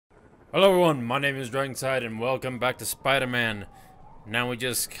Hello everyone, my name is DragonSeid and welcome back to Spider-Man. Now we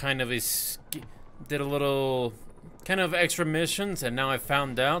just kind of did a little kind of extra missions, and now I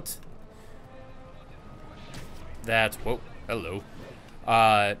found out that, whoa, hello.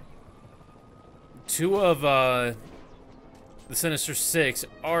 Two of the Sinister Six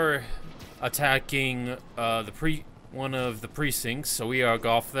are attacking one of the precincts, so we are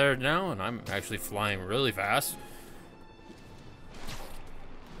off there now, and I'm actually flying really fast.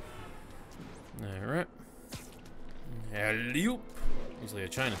 Alright. Hello. Usually a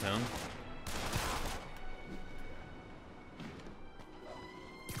Chinatown.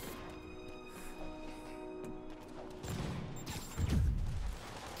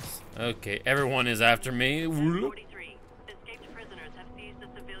 Okay, everyone is after me. 43. Escaped prisoners have seized the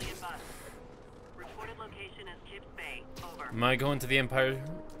civilian bus. Reported location is Kips Bay. Over. Am I going to the Empire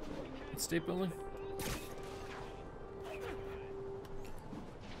State Building?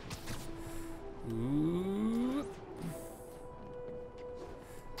 Ooh.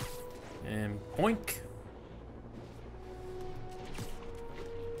 And boink.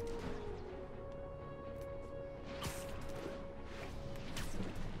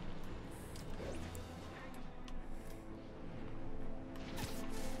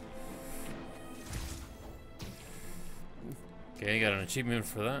 Okay, got an achievement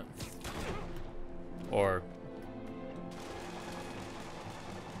for that. Or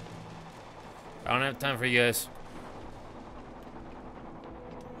I don't have time for you guys.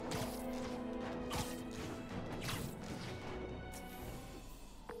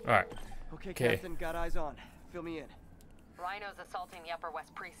 Alright. Okay, Captain, got eyes on. Fill me in. Rhino's assaulting the Upper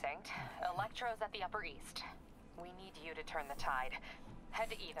West Precinct. Electro's at the Upper East. We need you to turn the tide. Head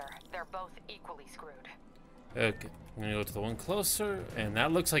to either. They're both equally screwed. Okay, I'm gonna go to the one closer, and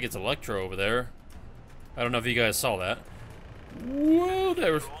that looks like it's Electro over there. I don't know if you guys saw that. Whoa,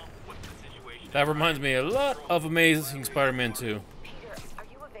 that reminds me a lot of Amazing Spider-Man 2. Peter, are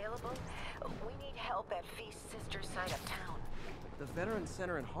you available? We need help at Feast's sister's side of town. The Veterans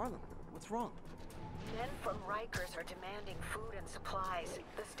Center in Harlem. What's wrong? Men from Rikers are demanding food and supplies.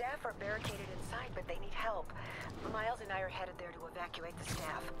 The staff are barricaded inside, but they need help. Miles and I are headed there to evacuate the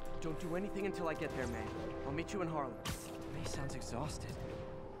staff. Don't do anything until I get there, May. I'll meet you in Harlem. May sounds exhausted.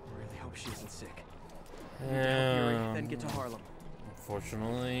 I really hope she isn't sick. Then get to Harlem.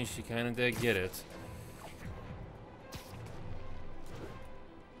 Unfortunately, she kind of did get it.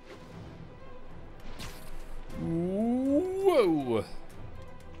 Whoa!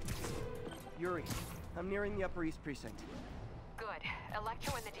 Yuri, I'm nearing the Upper East Precinct. Good.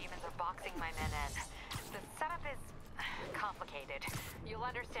 Electro and the demons are boxing my men in. The setup is complicated. You'll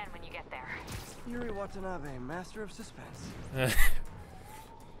understand when you get there. Yuri Watanabe, master of suspense.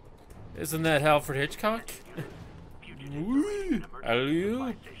 Isn't that Alfred Hitchcock?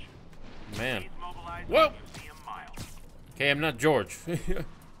 Hello? Man. Whoa! Okay, I'm not George.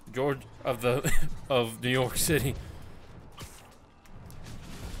 George of New York City.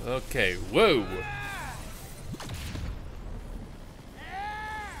 Okay, whoa!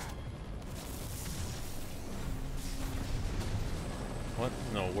 What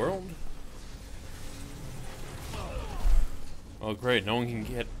in the world? Oh great, no one can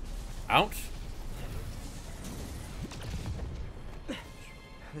get out?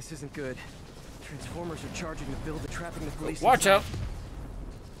 This isn't good. Transformers are charging the building, trapping the police. Watch out!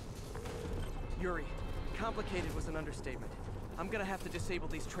 Yuri, complicated was an understatement. I'm gonna have to disable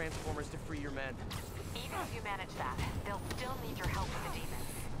these transformers to free your men. Even if you manage that, they'll still need your help with the demons.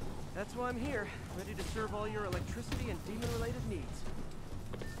 That's why I'm here, ready to serve all your electricity and demon-related needs.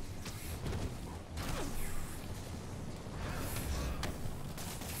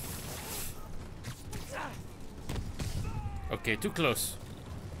 Okay, too close.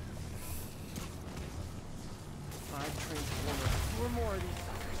 5 transformers, 4 more of these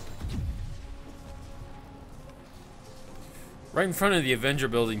suckers. Right in front of the Avenger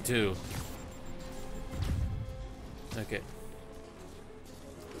building, too. Okay.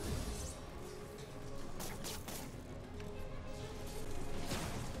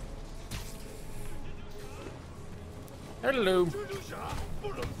 Hello.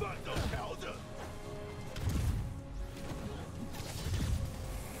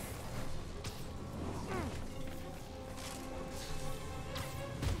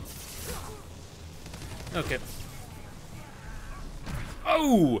 Okay.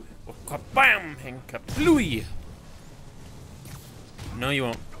 Oh! Kabam! And kaplooey! No, you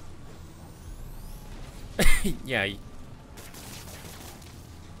won't. Yeah.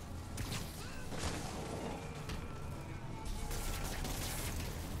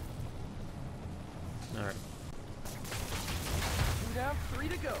 Alright. 2 down, 3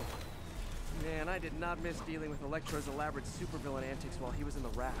 to go. Man, I did not miss dealing with Electro's elaborate supervillain antics while he was in the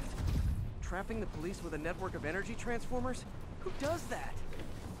raft. Trapping the police with a network of energy transformers? Who does that?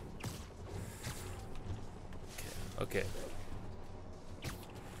 Okay.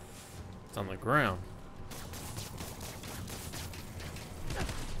 It's on the ground.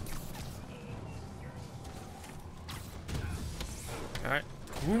 Alright.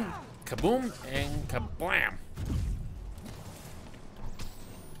 Kaboom, kaboom, and kablam.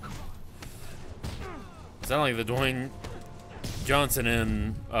 Sound like the Dwayne Johnson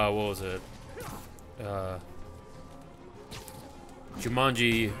in, what was it?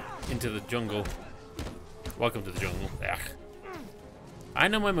 Jumanji Into the Jungle. Welcome to the Jungle. Ugh. I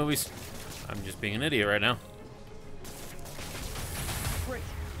know my movies. I'm just being an idiot right now. Great.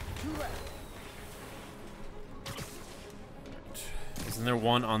 Two left. Isn't there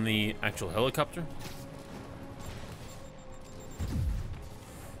one on the actual helicopter?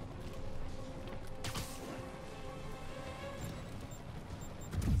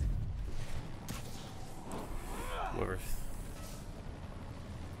 Whoever.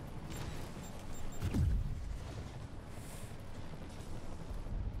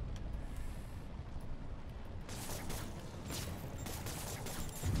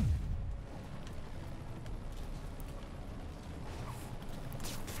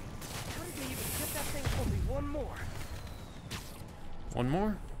 How did they even get that thing? Only one more. One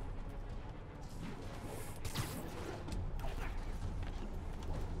more?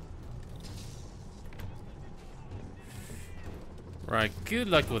 Right, good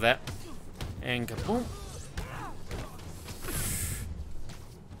luck with that. And kaboom.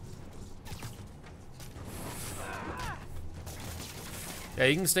 Yeah,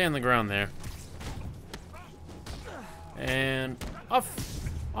 you can stay on the ground there. And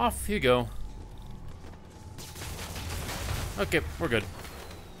off you go. Okay, we're good.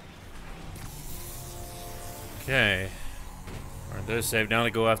 Okay. Alright, they're saved now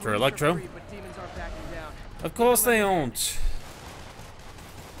to go after Electro. But demons aren't backing down. Of course they won't.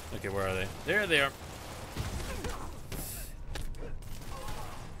 Okay, where are they? There they are.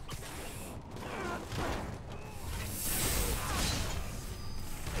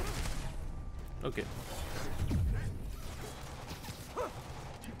 Okay.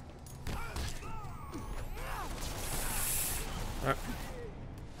 Alright.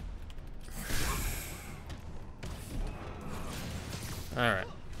 Alright.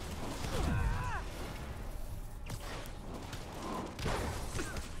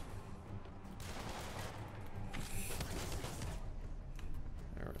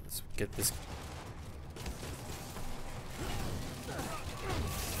 Alright, let's get this.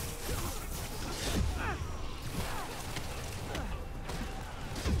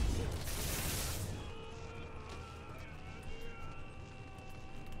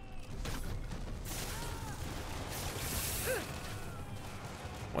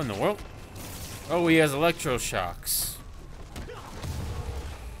 What in the world? Oh, he has electroshocks.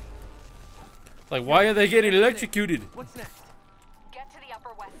 Like, why are they getting electrocuted? What's next? Get to the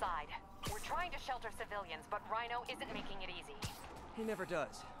Upper West Side. We're trying to shelter civilians, but Rhino isn't making it easy. He never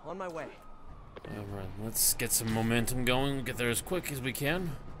does. On my way. Alright, let's get some momentum going. Get there as quick as we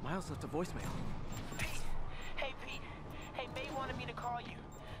can. Miles left a voicemail. Pete. Hey, Pete. Hey, May wanted me to call you.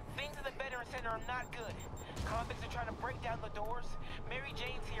 Things at the Veteran Center are not good. Convicts are trying to break down the doors. Mary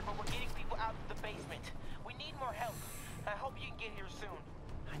Jane's here, but we're getting people out of the basement. We need more help. I hope you can get here soon.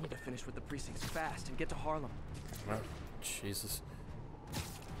 I need to finish with the precincts fast and get to Harlem. Oh, Jesus.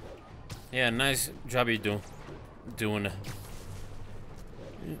 Yeah, nice job you doing.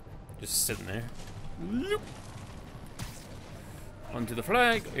 Just sitting there. Onto the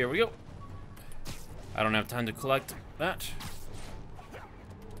flag. Here we go. I don't have time to collect that.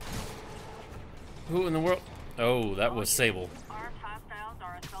 Who in the world? Oh, that was Sable. Armed hostiles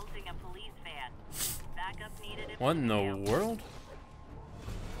are assaulting a police van. Backup needed if What in the world?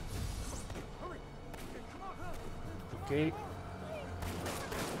 Okay.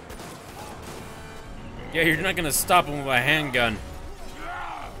 Yeah, you're not gonna stop him with a handgun.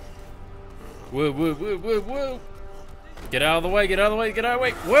 Whoa, whoa, whoa, whoa, whoa. Get out of the way, get out of the way, get out of the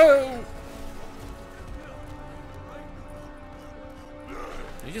way. Whoa!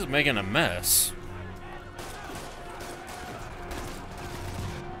 He's just making a mess.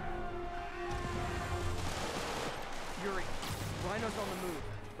 Yuri, Rhino's on the move,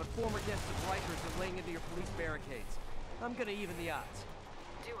 but former guests of Rikers are laying into your police barricades. I'm gonna even the odds.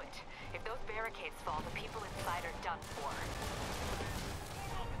 Do it. If those barricades fall, the people inside are done for.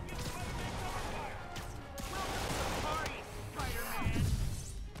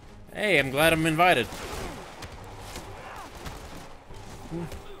 Hey, I'm glad I'm invited.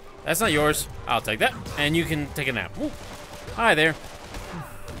 That's not yours. I'll take that. And you can take a nap. Ooh. Hi there.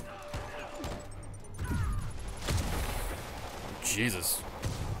 Jesus.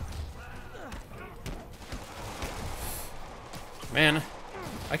 Man,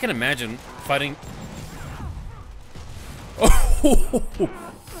 I can imagine fighting. Oh,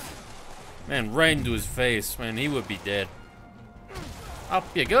 man, right into his face. Man, he would be dead. Up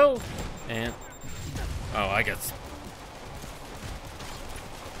you go. And oh, I got.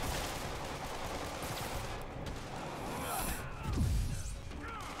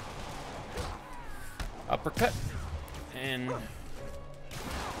 Uppercut. And I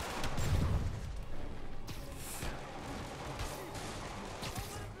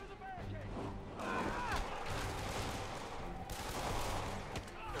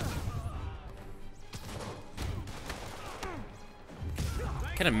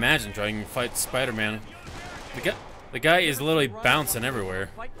can imagine trying to fight Spider-Man. The guy is literally bouncing everywhere.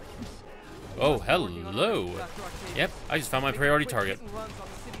 Oh, hello. Yep, I just found my priority target.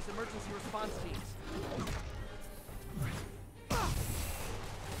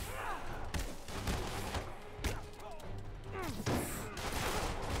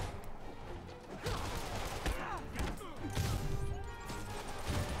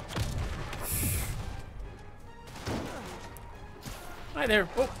 Hi there.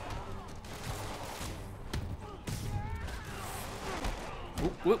 Oh.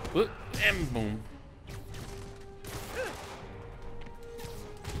 Whoop, whoop, whoop, and boom.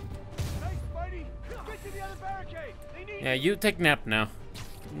 Yeah, you take nap now.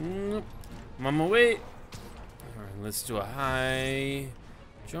 I'm on my way. Alright, let's do a high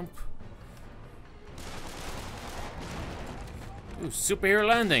jump. Ooh, superhero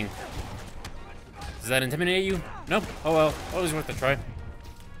landing. Does that intimidate you? Nope. Oh well, always worth a try.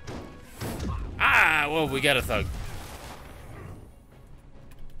 Ah, whoa, we got a thug.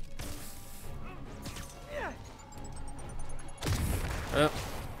 Oh,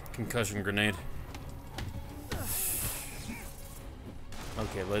 concussion grenade.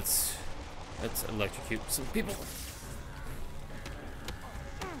 Okay, let's electrocute some people.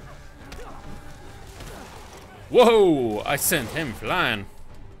 Whoa! I sent him flying.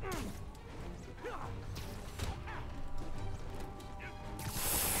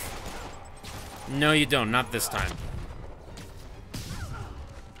 No, you don't. Not this time.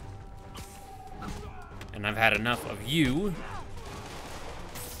 And I've had enough of you.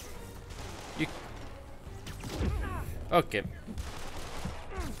 Okay.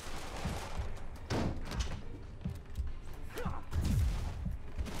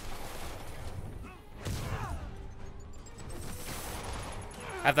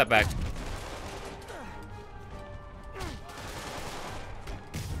 Have that back.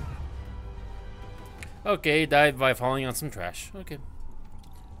 Okay, died by falling on some trash. Okay.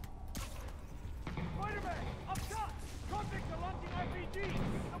 Spider-Man, up top! Convicts are launching RPGs!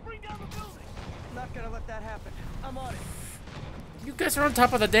 They'll bring down the building! Not gonna let that happen. I'm on it. You guys are on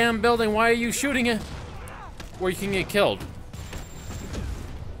top of the damn building. Why are you shooting it where you can get killed?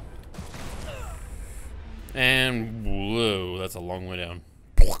 And whoa, that's a long way down.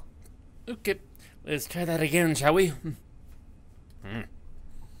 Okay, let's try that again, shall we?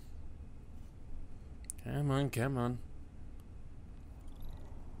 Come on, come on.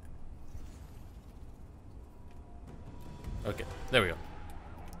 Okay, there we go.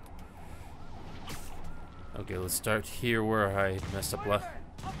 Okay, let's start here where I messed up left.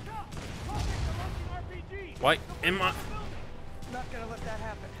 Why am I? Not gonna let that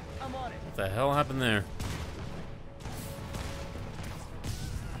happen. I'm on it. What the hell happened there?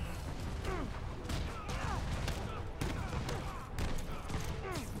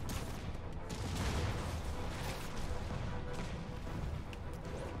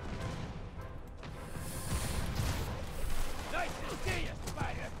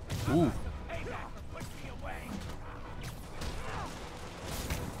 Ooh.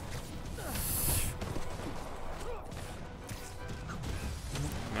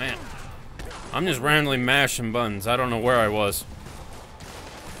 Man, I'm just randomly mashing buttons. I don't know where I was.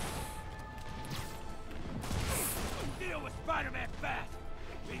 Deal with Spider-Man fast.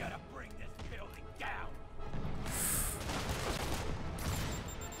 We gotta bring this building down.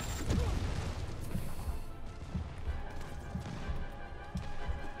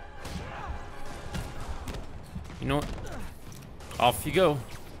 You know what? Off you go.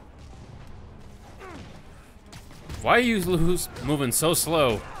 Why are you moving so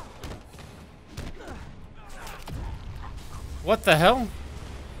slow? What the hell?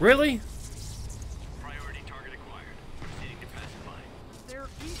 Really? Priority target acquired. Proceeding to pacify. There are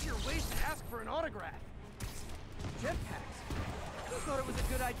easier ways to ask for an autograph. Jetpacks. Who thought it was a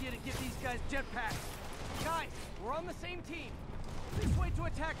good good idea to give these guys jetpacks. Guys, we're on the same team. Please wait to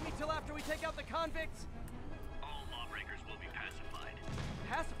attack me till after we take out the convicts. All lawbreakers will be pacified.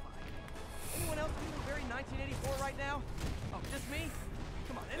 Pacified? Anyone else feeling very 1984 right now? Oh, just me?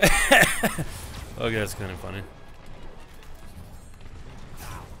 Come on. Okay, that's kind of funny.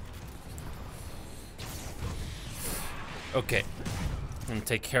 Okay, I'm gonna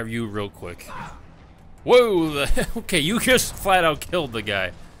take care of you real quick. Whoa! Okay, you just flat out killed the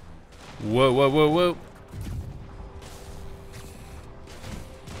guy. Whoa, whoa, whoa, whoa.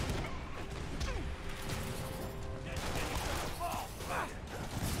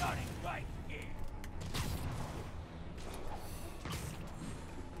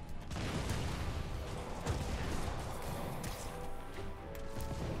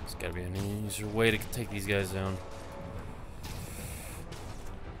 There's gotta be an easier way to take these guys down.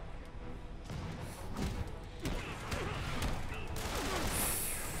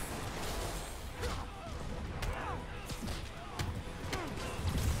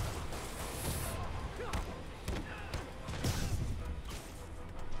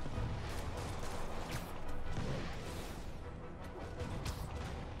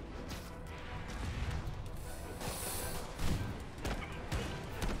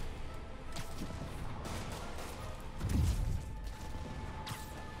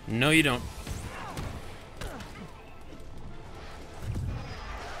 No, you don't.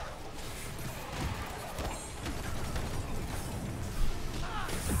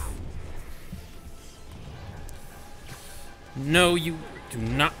 No, you do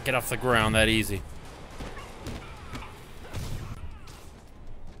not get off the ground that easy.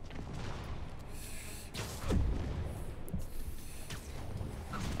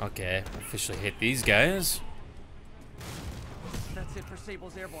 Okay, officially hit these guys. That's it for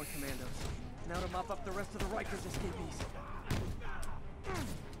Sable's airborne commandos. Now to mop up the rest of the Rikers escapees.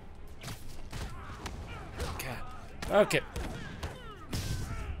 Okay. Okay.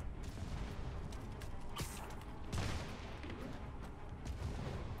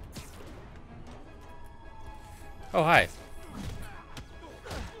 Oh, hi.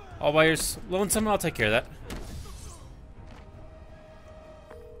 All by your lonesome, I'll take care of that.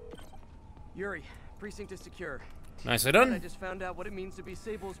 Yuri, precinct is secure. Nicely I done. just found out what it means to be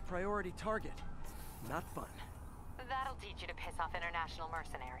Sable's priority target. Not fun. That'll teach you to piss off international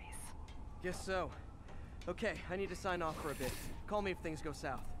mercenaries. Guess so. Okay, I need to sign off for a bit. Call me if things go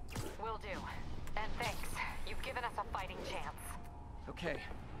south. Will do. And thanks. You've given us a fighting chance. Okay.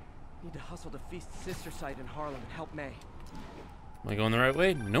 Need to hustle to Feast's sister site in Harlem and help May. Am I going the right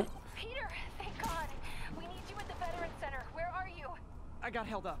way? Nope. Peter, thank God. We need you at the Veterans Center. Where are you? I got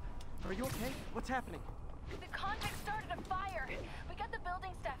held up. Are you okay? What's happening? The convicts started a fire. We got the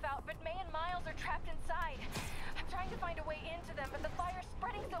building staff out, but May and Miles are trapped inside. I'm trying to find a way into them, but the fire's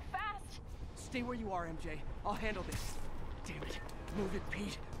spreading so fast. Stay where you are, MJ. I'll handle this. Damn it. Move it,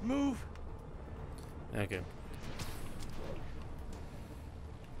 Pete. Move! Okay.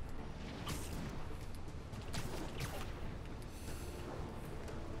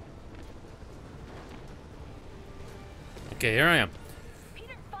 Okay, here I am.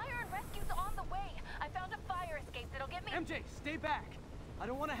 Peter, fire and rescue's on the way. I found a fire escape that'll get me— MJ, stay back! I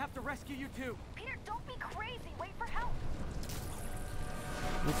don't want to have to rescue you too. Peter, don't be crazy. Wait for help.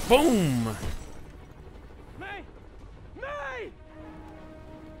 Boom! May! May!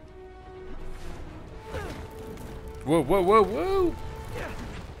 Whoa, whoa, whoa, whoa!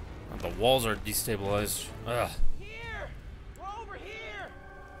 Oh, the walls are destabilized. Ugh. Here! We're over here!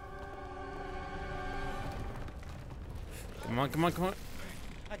 Come on, come on, come on.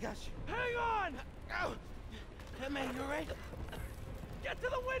 I got you. Hang on! Ow. Hey, man, you alright? Get to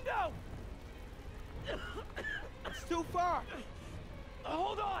the window! It's too far.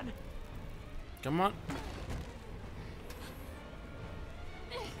 Hold on! Come on.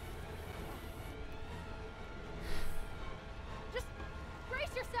 Just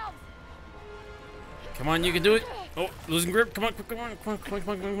brace yourselves. Come on, you can do it. Oh, losing grip. Come on, come on, come on, come on, come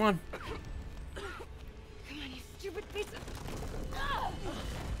on, come on. Come on, you stupid piece of— Ah!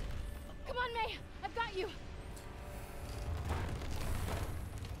 Come on, May. I've got you.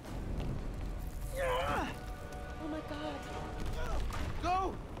 Oh my God.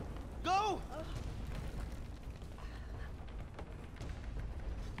 Go! Go!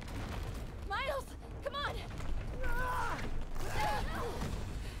 Miles, come on.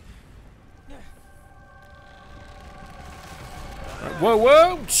 Whoa,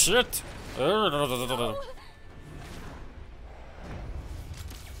 whoa, shit.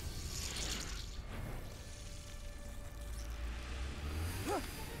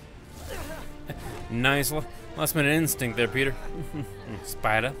 Nice. Last minute instinct there, Peter.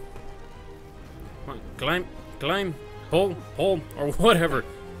 Spider. Come on, climb, climb, pull, or whatever.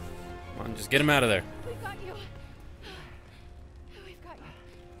 Come on, just get him out of there. We got you. We've got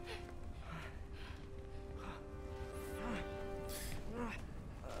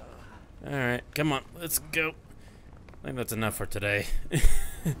you. Alright, come on, let's go. I think that's enough for today.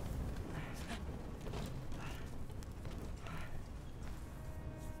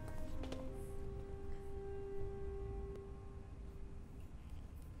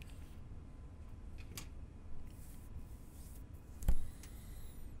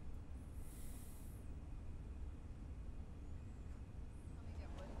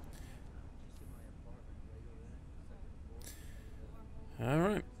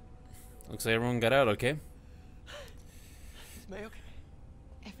 Alright. Looks like everyone got out okay. Is May okay?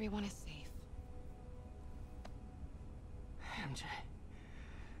 Everyone is safe. MJ,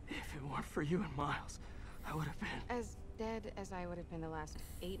 if it weren't for you and Miles, I would have been... As dead as I would have been the last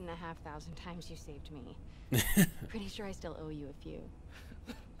 8,500 times you saved me. Pretty sure I still owe you a few.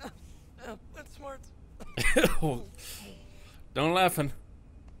 That's smart. Oh, don't laughing.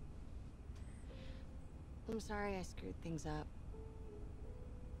 I'm sorry I screwed things up.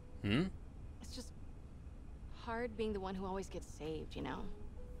 Hmm? It's just hard being the one who always gets saved, you know?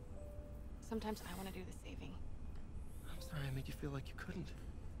 Sometimes I want to do the saving. I'm sorry I made you feel like you couldn't.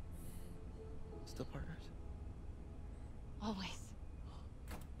 Still partners? Always.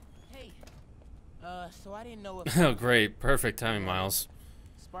 Hey, so I didn't know if Oh, great. Perfect timing, Miles.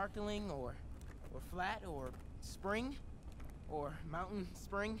 sparkling or flat or spring or mountain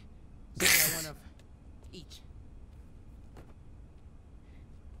spring. So one of each.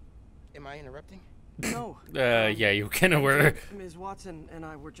 Am I interrupting? No. Yeah, you kinda were. Ms. Watson and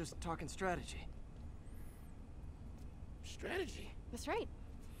I were just talking strategy. Strategy? That's right.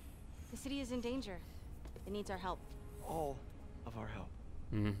 The city is in danger. It needs our help. All of our help.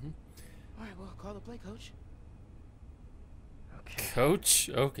 Mm-hmm. All right, well, call the play, coach. Okay. Coach?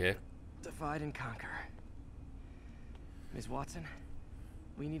 Okay. Divide and conquer. Ms. Watson,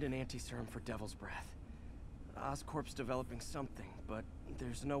 we need an anti-serum for Devil's Breath. Oscorp's developing something, but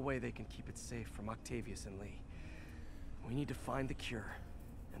there's no way they can keep it safe from Octavius and Lee. We need to find the cure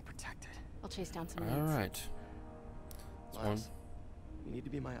and protect it. I'll chase down some leads. Alright. Miles, you need to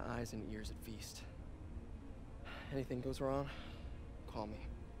be my eyes and ears at Feast. Anything goes wrong, call me.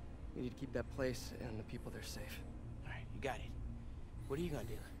 We need to keep that place and the people there safe. All right, you got it. What are you gonna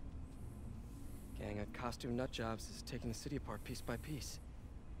do? Gang of costume nut jobs is taking the city apart piece by piece.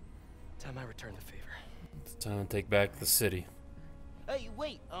 Time I return the favor. It's time to take back the city. Hey,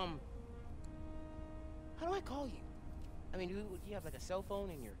 wait, how do I call you? I mean, do you have like a cell phone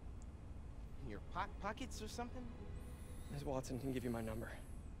in your pockets or something? Ms. Watson can give you my number.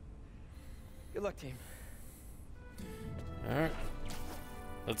 Good luck, team. Alright.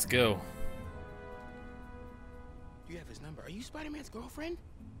 Let's go. You have his number. Are you Spider-Man's girlfriend?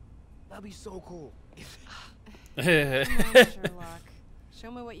 That'd be so cool. Come on, Sherlock.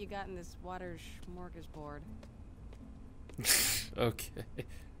 Show me what you got in this water smorgasbord. Okay.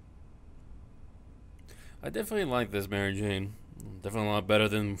 I definitely like this Mary Jane. Definitely a lot better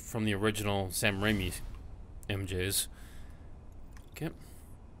than from the original Sam Raimi MJs. Okay.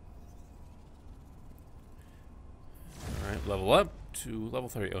 Alright, level up to level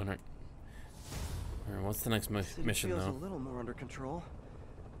 30. Oh, no. Alright, what's the next mission, feels though? a little more under control.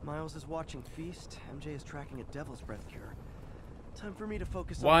 Miles is watching Feast. MJ is tracking a Devil's Breath cure. Time for me to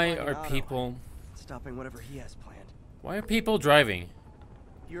focus on Why finding are Otto, people... stopping whatever he has planned. Why are people driving?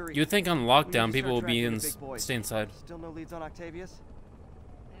 Yuri, You'd think on we need lockdown to people start would be tracking in the big boys. stay inside. Still no leads on Octavius?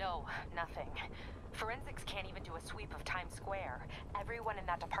 No, nothing. Forensics can't even do a sweep of Times Square. Everyone in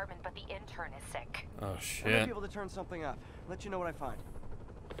that department but the intern is sick. Oh I might shit. be able to turn something up. Let you know what I find.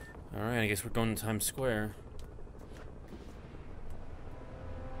 Alright, I guess we're going to Times Square.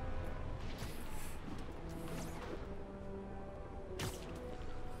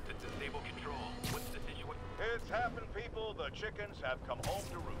 Disable control. What's the situation? It's happened, people. The chickens have come home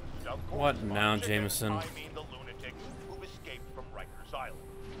to roost. Of course, What by now, chickens, Jameson? I mean the lunatics who've escaped from Rikers Island.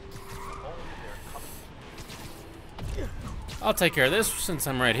 Only they're coming. I'll take care of this since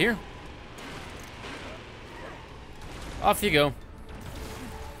I'm right here. Off you go.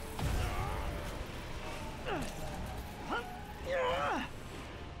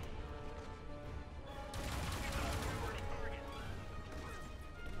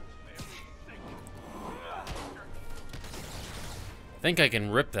 I think I can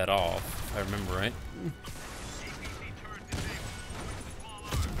rip that off, if I remember right.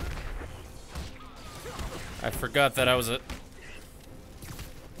 I forgot that I was a...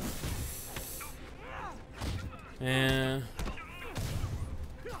 And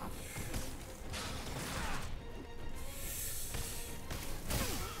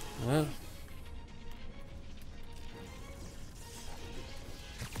well,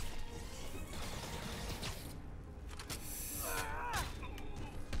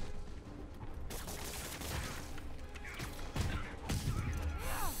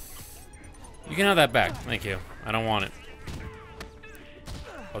 you can have that back. Thank you. I don't want it.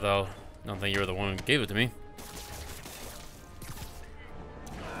 Although, I don't think you were the one who gave it to me.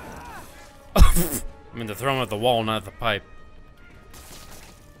 I mean, to throw him at the wall, not at the pipe.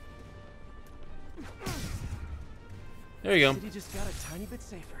 There you go. City just got a tiny bit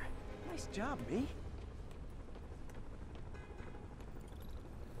safer. Nice job, me.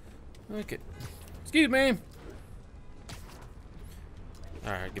 Okay. Excuse me.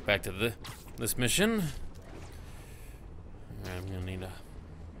 Alright, get back to this mission. Alright, I'm gonna need to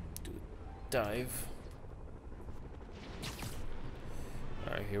do a dive.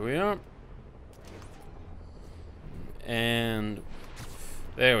 Alright, here we are. And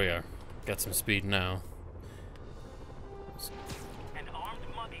there we are. Got some speed now. An armed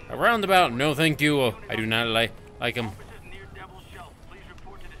mugging. A roundabout, no thank you. I do not like him. Officers near Devil's Shelf. Please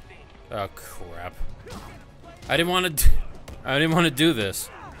report to the scene. Oh crap! I didn't want to. I didn't want to do this.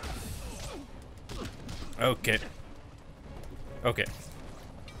 Okay. Okay.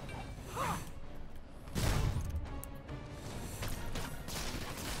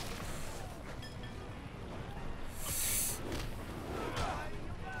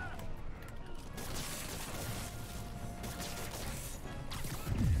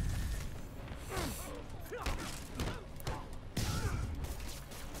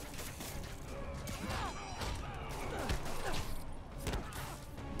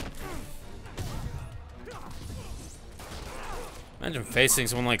 Imagine facing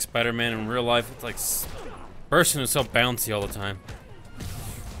someone like Spider-Man in real life. It's like a person who's so bouncy all the time.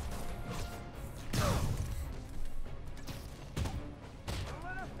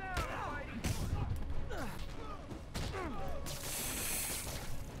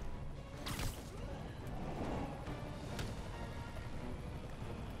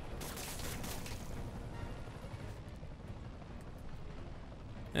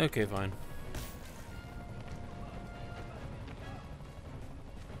 Okay, fine.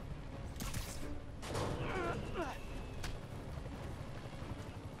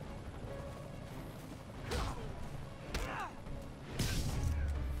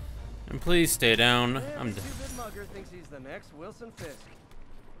 And please stay down. I'm Stupid mugger thinks he's the next Wilson Fisk.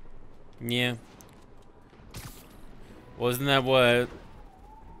 yeah. Wasn't that what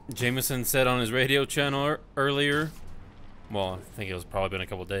Jameson said on his radio channel earlier? Well, I think it was probably been a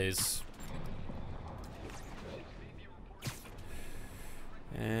couple days.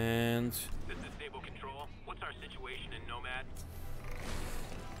 And This is Stable Control. What's our situation in Nomad?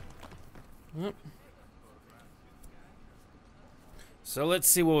 oh. So let's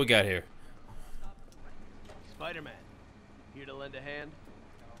see what we got here. Spider-Man, here to lend a hand?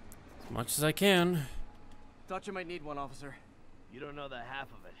 As much as I can. Thought you might need one, officer. You don't know the half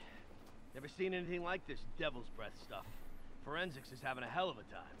of it. Never seen anything like this devil's breath stuff. Forensics is having a hell of a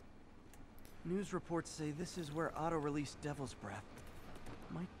time. News reports say this is where auto-release Devil's Breath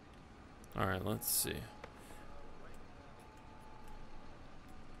might... Alright, let's see.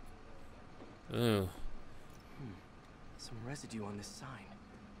 Ooh. Some residue on this sign.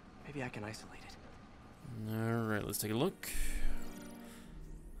 Maybe I can isolate it. Alright, let's take a look.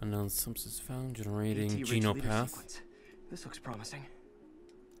 Unknown substance found, generating AT rich leader genopath. sequence. This looks promising.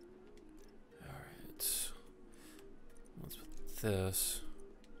 Alright. What's with this?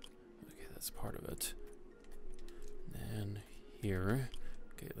 Okay, that's part of it. And here.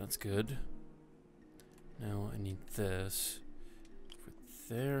 Okay, that's good. Now I need this for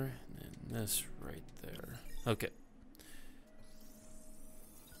there, and then this right there. Okay.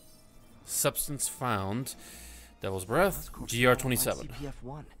 Substance found. Devil's Breath. GR27.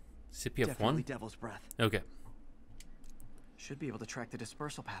 CPF-1. CPF-1? Definitely Devil's Breath. Okay. Should be able to track the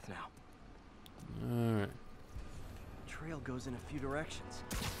dispersal path now. Alright. Trail goes in a few directions.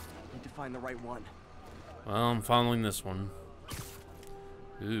 Need to find the right one. Well, I'm following this one.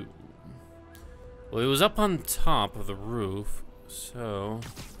 Ooh. Well, it was up on top of the roof, so...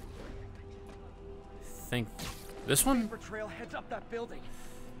 I think... This one? Paper trail heads up that building.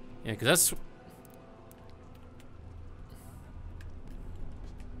 Yeah, because that's...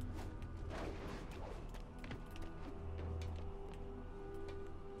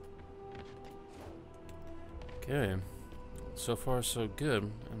 Okay. So far, so good.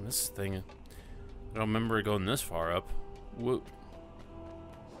 And this thing... I don't remember it going this far up. Whoop.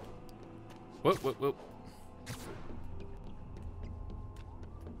 Whoop, whoop, whoop.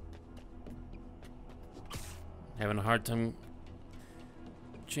 Having a hard time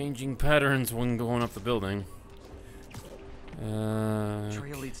changing patterns when going up the building.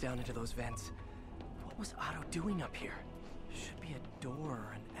 Trail leads down into those vents. What was Otto doing up here? Should be a door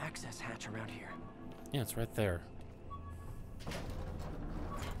or an access hatch around here. Yeah, it's right there.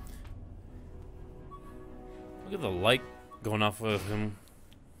 Look at the light going off of him.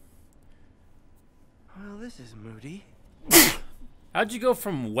 Well, this is moody. How'd you go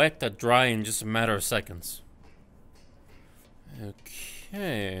from wet to dry in just a matter of seconds?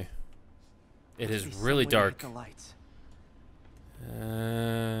 Okay. It is really dark. The lights. Okay,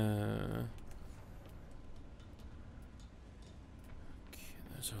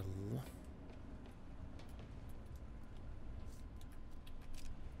 there's a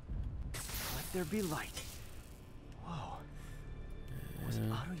Let there be light. Whoa. Was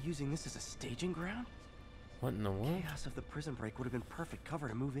Otto using this as a staging ground? What in the world? Chaos of the prison break would have been perfect cover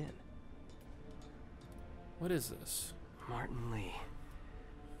to move in. What is this? Martin Lee.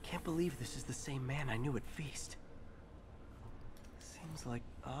 Can't believe this is the same man I knew at Feast. Seems like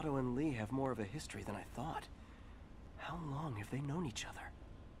Otto and Lee have more of a history than I thought. How long have they known each other?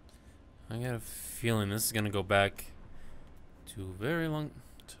 I got a feeling this is gonna go back to very long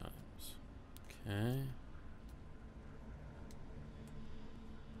times. Okay.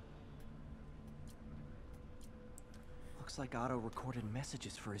 Looks like Otto recorded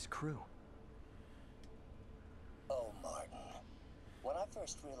messages for his crew. Oh, Martin. When I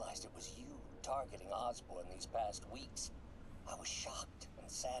first realized it was you targeting Osborn these past weeks, I was shocked and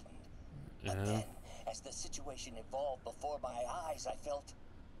saddened. But then, as the situation evolved before my eyes, I felt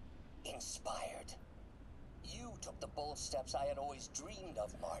inspired. You took the bold steps I had always dreamed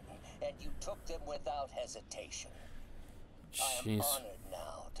of, Martin, and you took them without hesitation. I am honored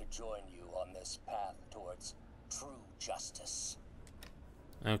now to join you on this path towards true justice.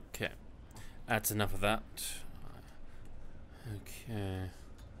 Okay. That's enough of that. Okay.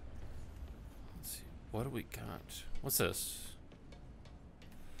 Let's see. What do we got? What's this?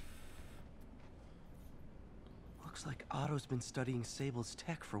 Looks like Otto's been studying Sable's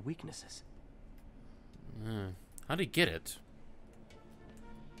tech for weaknesses. How'd he get it?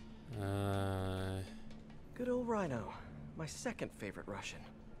 Good old Rhino. My second favorite Russian.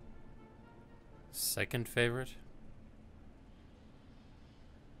 Second favorite?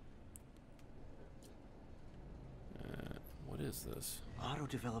 What is this? Otto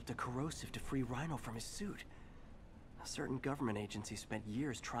developed a corrosive to free Rhino from his suit. A certain government agency spent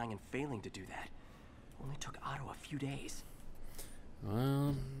years trying and failing to do that. Only took Otto a few days.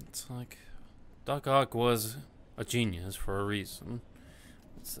 Well, it's like Doc Ock was a genius for a reason.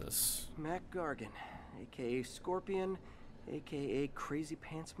 What's this? Mac Gargan, aka Scorpion, aka Crazy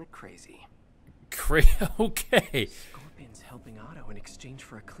Pants McCrazy. Okay. Scorpion's helping Otto in exchange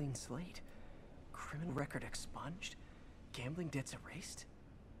for a clean slate. Criminal record expunged. Gambling debts erased.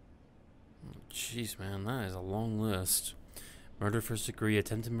 Jeez, man, that is a long list. Murder, first degree,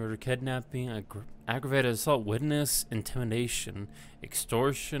 attempted murder, kidnapping, aggravated assault, witness, intimidation,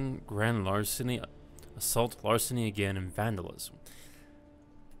 extortion, grand larceny, assault, larceny again, and vandalism.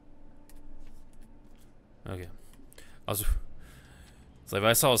 Okay. It's like if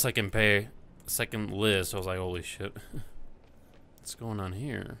I saw a second list, I was like, holy shit. What's going on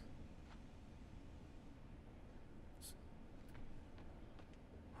here?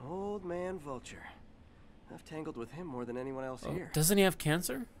 Old man Vulture. I've tangled with him more than anyone else here. Doesn't he have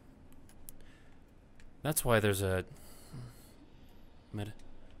cancer? That's why there's a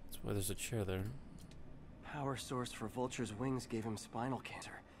chair there. Power source for Vulture's wings gave him spinal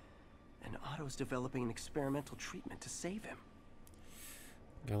cancer. And Otto's developing an experimental treatment to save him.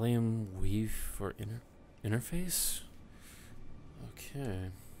 Gallium weave for interface?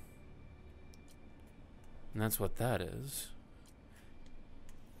 Okay. And that's what that is.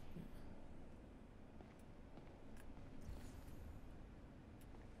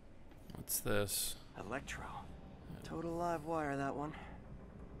 What's this? Electro. Total live wire, that one.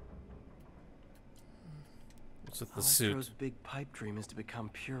 What's with the Electro's suit? big pipe dream is to become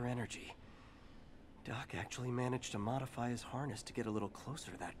pure energy. Doc actually managed to modify his harness to get a little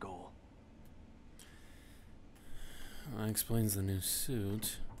closer to that goal. That explains the new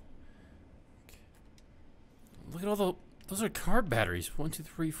suit. Look at all those are car batteries. 1, 2,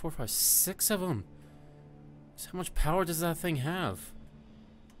 3, 4, 5, 6 of them. So how much power does that thing have?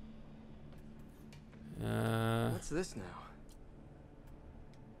 What's this now?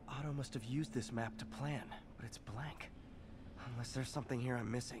 Otto must have used this map to plan, but it's blank. Unless there's something here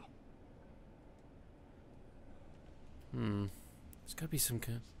I'm missing. There's gotta be some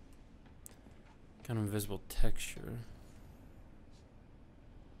kind of invisible texture.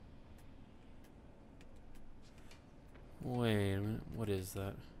 Wait a minute, what is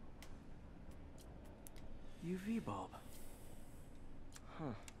that? UV bulb.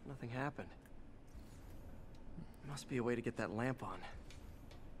 Huh, nothing happened. Must be a way to get that lamp on.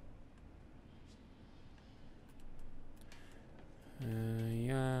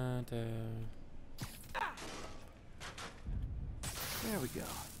 Yeah, There we go.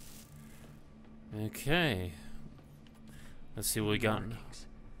 okay. Let's see what we got. Markings.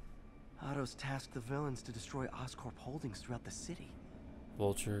 Otto's tasked the villains to destroy Oscorp holdings throughout the city.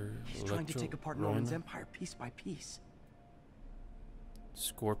 Vulture, He's trying to take apart Norman's empire piece by piece.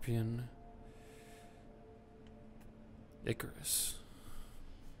 Scorpion, Icarus.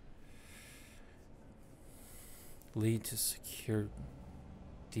 Lead to secure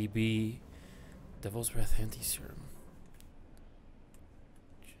DB Devil's Breath anti-serum.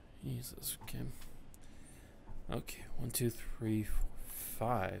 Jesus, okay. Okay, 1, 2, 3, 4,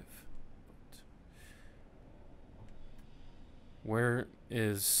 5. Where's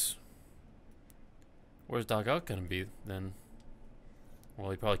Doc Ock gonna be then?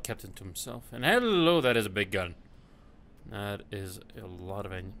 Well, he probably kept it to himself. And hello, that is a big gun. That is a lot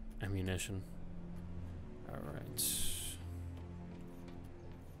of ammunition. Alright.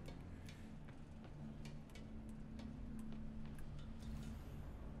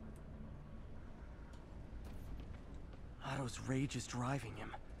 Otto's rage is driving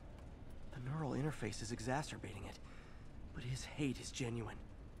him. The neural interface is exacerbating it, but his hate is genuine.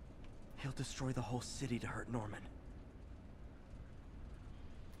 He'll destroy the whole city to hurt Norman.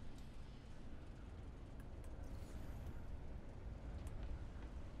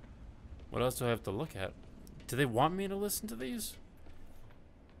 What else do I have to look at? Do they want me to listen to these?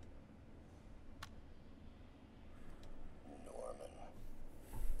 Norman.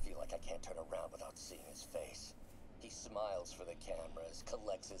 Feel like I can't turn around without seeing his face. He smiles for the cameras,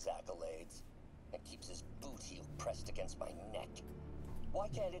 collects his accolades, and keeps his boot heel pressed against my neck. Why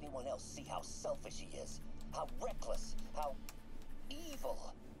can't anyone else see how selfish he is? How reckless? How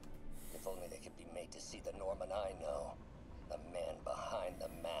evil? If only they could be made to see the Norman I know. The man behind the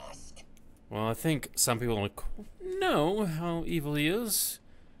mask. Well, I think some people know how evil he is.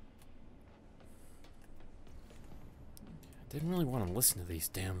 I didn't really want to listen to these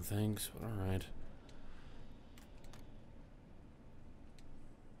damn things, but alright.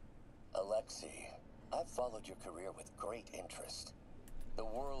 Alexei, I've followed your career with great interest. The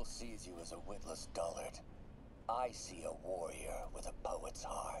world sees you as a witless dullard. I see a warrior with a poet's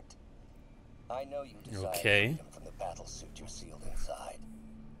heart. I know you desire freedom from the battle suit you're sealed inside.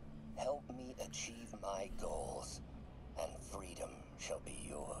 Help me achieve my goals, and freedom shall be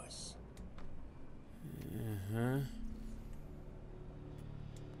yours. Uh-huh.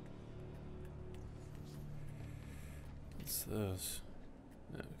 What's this?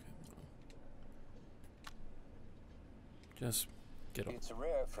 Okay. Just get up. It's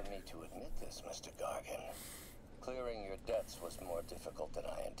rare for me to admit this, Mr. Gargan. Clearing your debts was more difficult than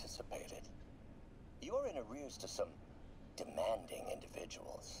I anticipated. You're in arrears to some demanding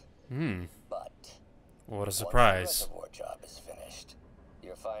individuals. But what a surprise. Once the reservoir job is finished,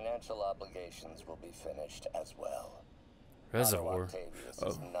 your financial obligations will be finished as well. Reservoir? Octavius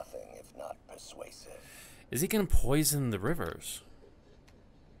is nothing if not persuasive. Is he gonna poison the rivers?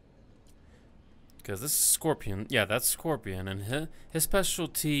 Because this is Scorpion. Yeah, that's Scorpion, and his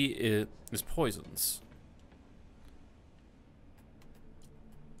specialty is poisons.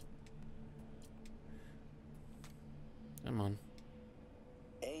 Come on.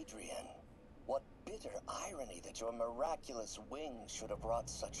 Adrian, what bitter irony that your miraculous wings should have wrought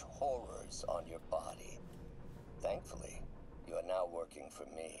such horrors on your body. Thankfully, you are now working for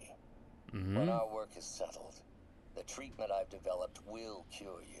me. When our work is settled, the treatment I've developed will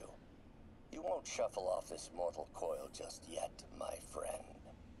cure you. You won't shuffle off this mortal coil just yet, my friend.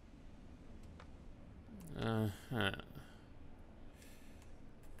 Uh-huh.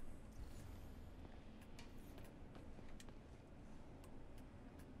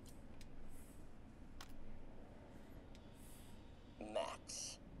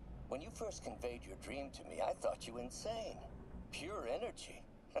 Max, when you first conveyed your dream to me, I thought you insane. Pure energy.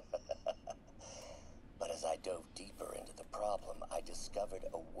 But as I dove deeper into the problem, I discovered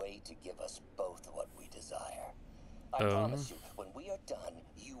a way to give us both what we desire. I promise you, when we are done,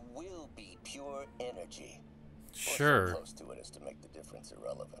 you will be pure energy. Sure. Or so close to it as to make the difference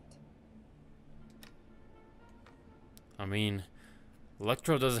irrelevant. I mean,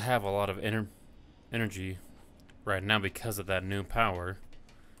 Electro doesn't have a lot of energy right now because of that new power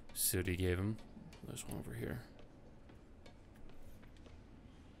suit he gave him. There's one over here.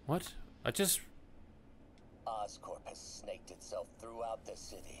 What? Oscorp has snaked itself throughout the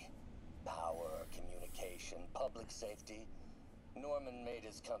city. power, communication, public safety, Norman made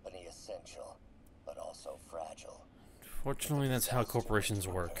his company essential, but also fragile. Fortunately, that's how corporations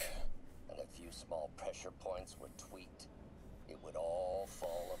work. And a few small pressure points were tweaked, it would all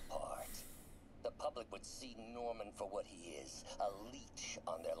fall apart. The public would see Norman for what he is, a leech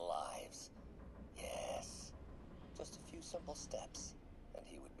on their lives. Yes, just a few simple steps, and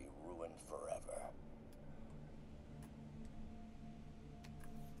he would be ruined forever.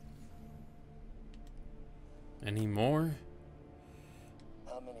 Any more?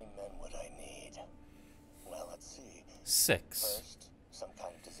 How many men would I need? Well, let's see. 6. First, some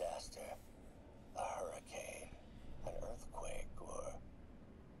kind of disaster. A hurricane, an earthquake, or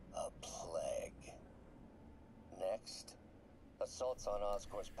a plague. Next, assaults on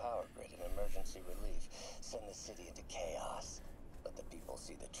Oscorp's power grid and emergency relief. Send the city into chaos. Let the people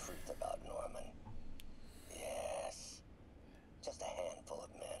see the truth about Norman. Yes, just a handful of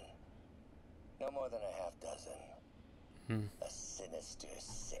men. No more than a half dozen. A sinister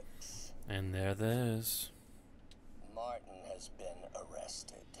 6. And there that is. Martin has been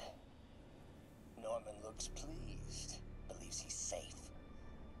arrested. Norman looks pleased, believes he's safe.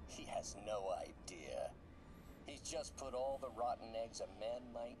 He has no idea. He's just put all the rotten eggs a man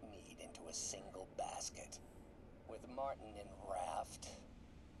might need into a single basket. With Martin in raft,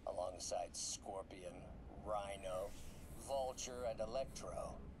 alongside Scorpion, Rhino, Vulture, and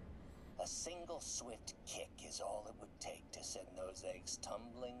Electro. A single swift kick is all it would take to send those eggs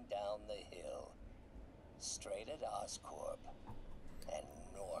tumbling down the hill. Straight at Oscorp and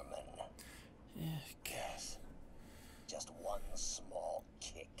Norman. Yes. Just one small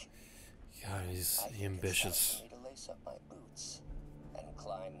kick. God, he's ambitious. I think it's time for me to lace up my boots and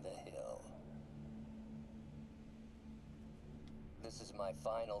climb the hill. This is my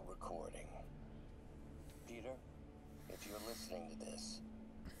final recording. Peter, if you're listening to this,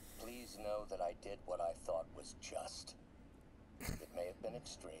 please know that I did what I thought was just. It may have been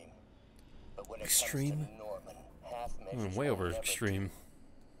extreme, but when it comes to Norman, half measures way over will never extreme. do.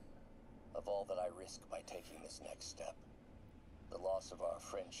 Of all that I risk by taking this next step, the loss of our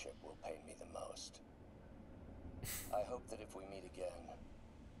friendship will pain me the most. I hope that if we meet again,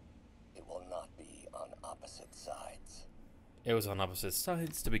 it will not be on opposite sides. It was on opposite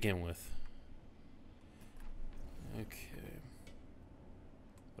sides to begin with. Okay.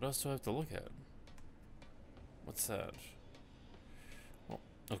 What else do I have to look at? What's that? Well,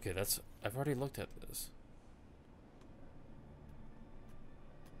 okay, that's... I've already looked at this.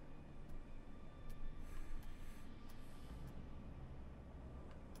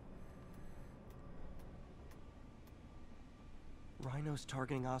 Rhino's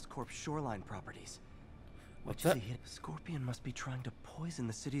targeting Oscorp's shoreline properties. What's that? Scorpion must be trying to poison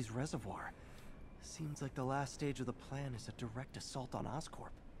the city's reservoir. Seems like the last stage of the plan is a direct assault on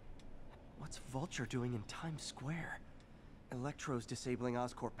Oscorp. What's Vulture doing in Times Square? Electro's disabling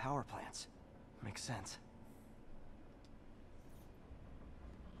Oscorp power plants. Makes sense.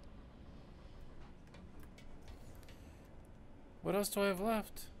 What else do I have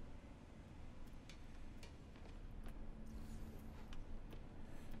left?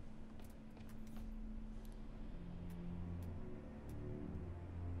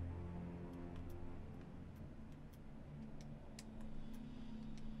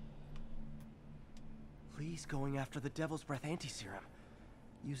 Lee's going after the Devil's Breath anti-serum,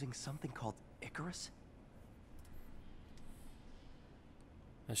 using something called Icarus?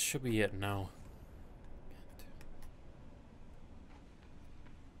 That should be it now.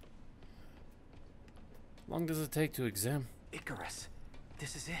 How long does it take to examine? Icarus.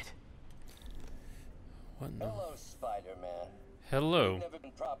 This is it. What in the... Hello, Spider-Man. Hello. You've never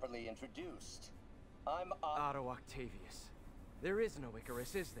been properly introduced. I'm Otto Octavius. There is no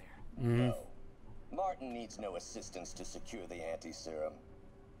Icarus, is there? No. Martin needs no assistance to secure the anti-serum.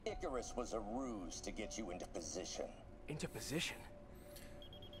 Icarus was a ruse to get you into position. Into position?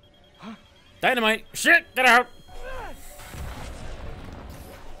 Dynamite! Shit! Get out!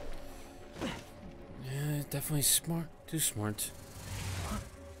 Yeah, definitely smart. Too smart.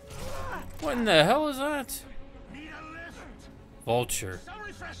 What in the hell is that? Need a lift? Vulture. So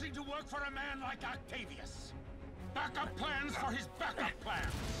refreshing to work for a man like Octavius. Backup plans for his backup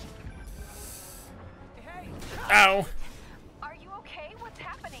plans. Ow! Are you okay? What's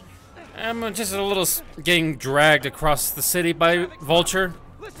happening? I'm just a little getting dragged across the city by Vulture.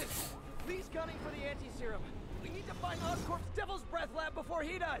 Listen! Lee's gunning for the anti-serum. We need to find Oscorp's Devil's Breath lab before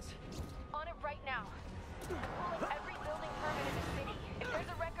he does. On it right now. I'm pulling every building permit in the city. If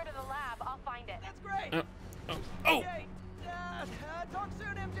there's a record of the lab, I'll find it. That's great! Oh! Okay. Talk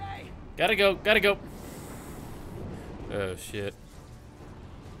soon, MJ! Gotta go, gotta go. Oh, shit.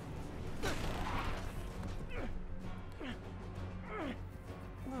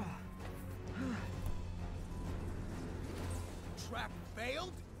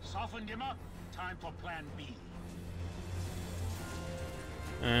 softened him up. Time for plan B.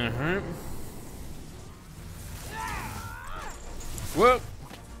 Whoa!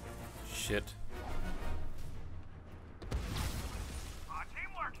 Shit.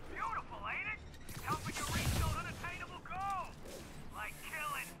 Teamwork's beautiful, ain't it? Helping you reach those unattainable goals. Like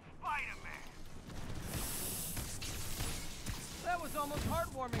killing Spider-Man. That was almost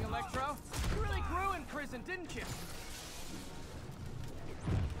heartwarming, Electro. You really grew in prison, didn't you?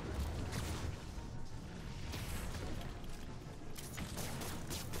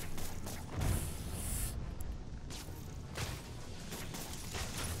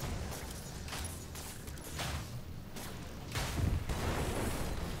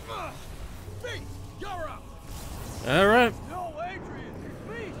 All right. No, Adrian, it's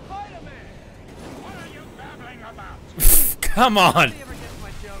me, Spider-Man. What are you babbling about? Come on. Nobody ever gets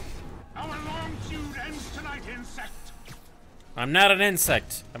my jokes. Our long feud ends tonight, insect. I'm not an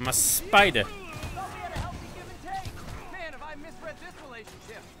insect. I'm a spider. Thought we had a healthy give and take. Man, have I misread this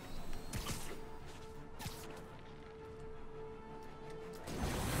relationship.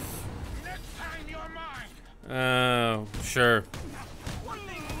 Next time you're mine. Oh, sure. One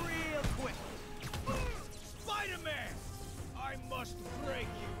thing real quick. Spider-Man, I must break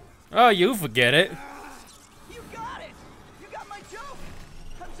you. Oh, you forget it. You got it. You got my joke.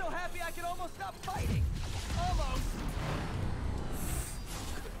 I'm so happy I can almost stop fighting. Almost.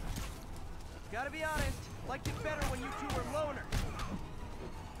 Gotta be honest. Liked it better when you two were loners.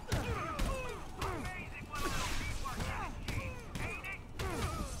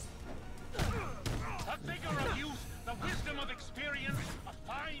 The vigor of youth, the wisdom of experience, a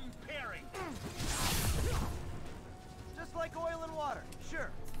fine pairing. Just like oil and water.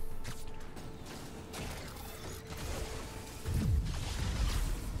 Sure.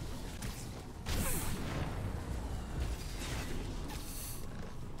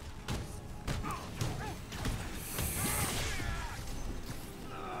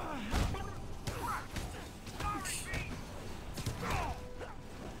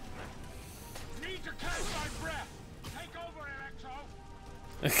 Need to catch my breath. Take over, Electro.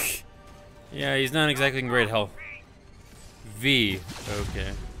 Yeah, he's not exactly in great health. V.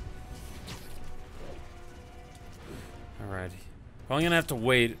 Okay. Alright. Probably gonna have to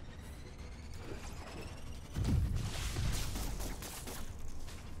wait.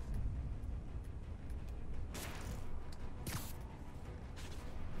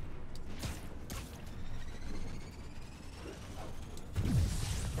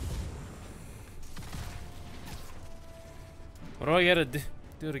 What do I gotta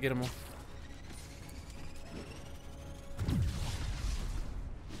do to get him all?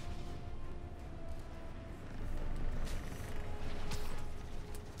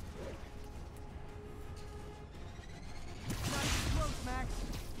 Nice close, Max.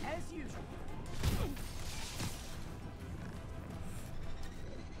 As usual.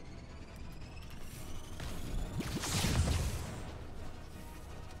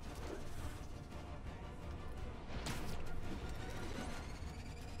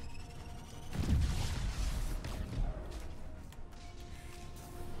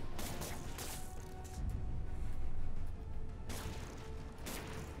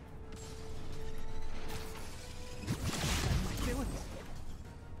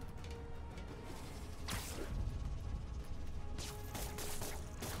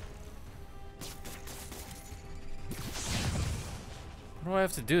 What do I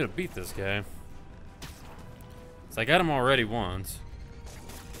have to do to beat this guy? So I got him already once.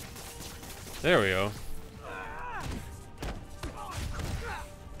 There we go.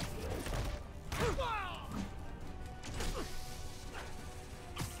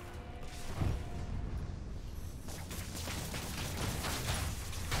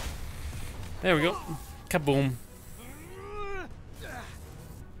 There we go. Kaboom.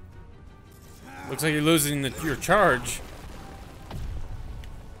 Looks like you're losing your charge.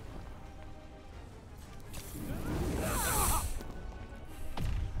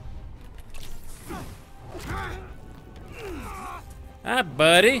 Hi,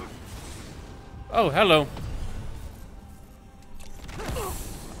 buddy. Oh, hello.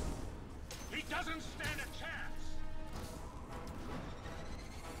 He doesn't stand a chance.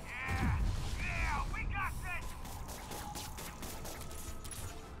 Yeah, we got this.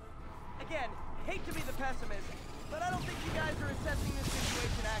 Again, hate to be the pessimist, but I don't think you guys are assessing this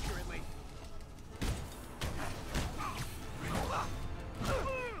situation accurately.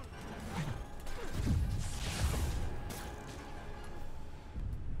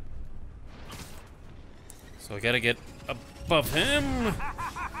 So I gotta get above him.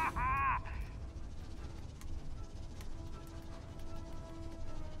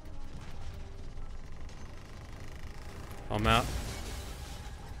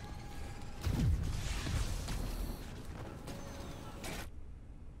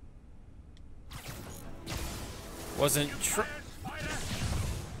 Wasn't tr-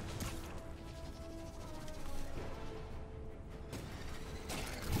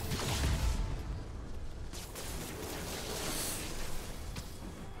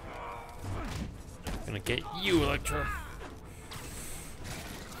 Gonna get you, Electro.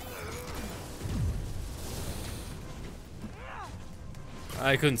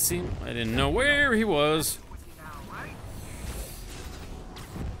 I couldn't see him. I didn't know where he was.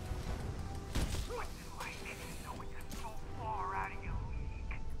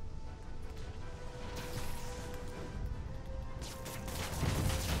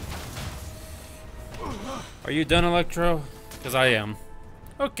 Are you done, Electro? Because I am.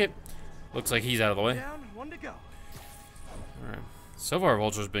 Okay. Looks like he's out of the way. Down, one to go. Alright. So far,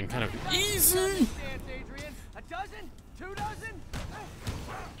 Vulture's been kind of easy. A dozen? 2 dozen?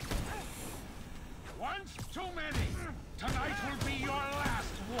 Once too many. Tonight will be your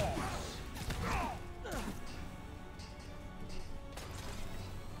last war.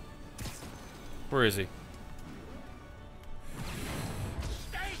 Where is he?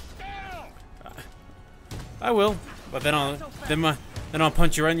 Stay still. I will, but then I'll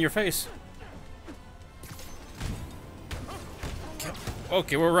punch you right in your face.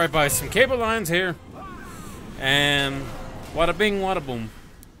 Okay, we're right by some cable lines here, and wada bing, wada boom.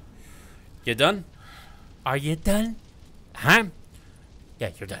 You done? Are you done? Huh?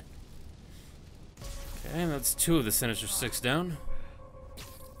 Yeah, you're done. Okay, that's 2 of the Sinister Six down.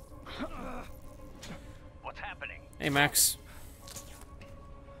 What's happening? Hey, Max.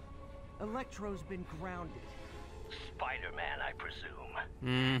 Electro's been grounded. Spider-Man, I presume.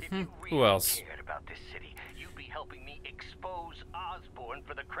 If Mm-hmm. you Who really else? cared about this city, you'd be helping me expose Osborn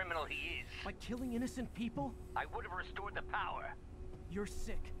for the criminal he is. By killing innocent people? I would have restored the power. You're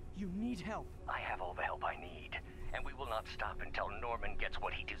sick. You need help. I have all the help I need, and we will not stop until Norman gets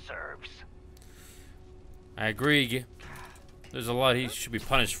what he deserves. I agree. There's a lot he should be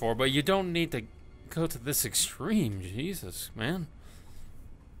punished for, but you don't need to go to this extreme. Jesus, man.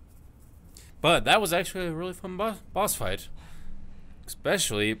 But that was actually a really fun boss fight.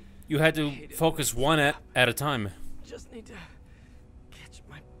 Especially, you had to focus one at a time. Just need to catch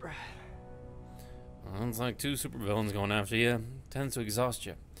my breath. Well, it's like 2 supervillains going after you. Tends to exhaust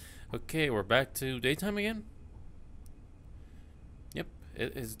you. Okay, we're back to daytime again? Yep,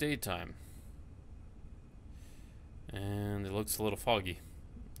 it is daytime. And it looks a little foggy.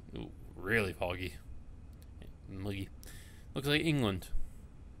 Ooh, really foggy. Muggy. Looks like England.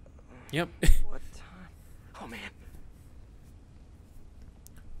 Yep. What time? Oh, man.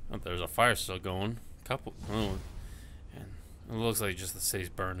 Oh, there's a fire still going. Couple. Oh, and it looks like just the city's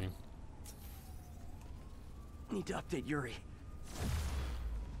burning. Need to update Yuri.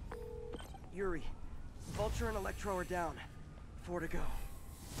 Yuri, Vulture and Electro are down. 4 to go.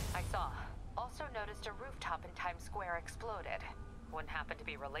 I saw. Also noticed a rooftop in Times Square exploded. Wouldn't happen to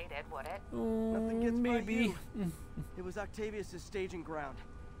be related, would it? Nothing gets by maybe. you. It was Octavius' staging ground.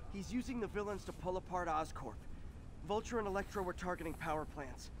 He's using the villains to pull apart Oscorp. Vulture and Electro were targeting power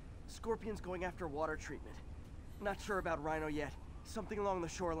plants. Scorpion's going after water treatment. Not sure about Rhino yet. Something along the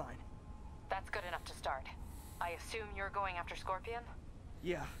shoreline. That's good enough to start. I assume you're going after Scorpion?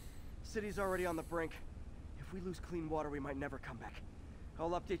 Yeah. City's already on the brink. If we lose clean water, we might never come back. I'll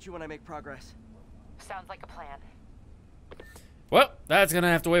update you when I make progress. Sounds like a plan. Well, that's gonna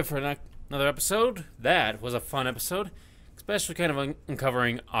have to wait for another episode. That was a fun episode, especially kind of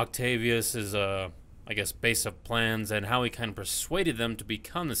uncovering Octavius's, I guess, base of plans and how he kind of persuaded them to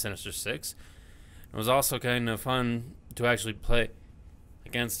become the Sinister Six. It was also kind of fun to actually play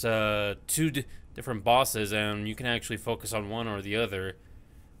against 2 different bosses, and you can actually focus on one or the other,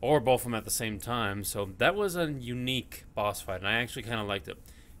 or both of them at the same time. So that was a unique boss fight, and I actually kind of liked it.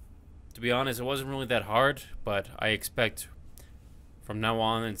 To be honest, it wasn't really that hard, but I expect from now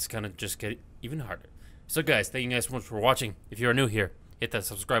on it's gonna just get even harder. So guys, thank you guys so much for watching. If you are new here, hit that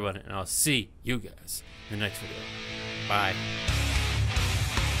subscribe button, and I'll see you guys in the next video. Bye.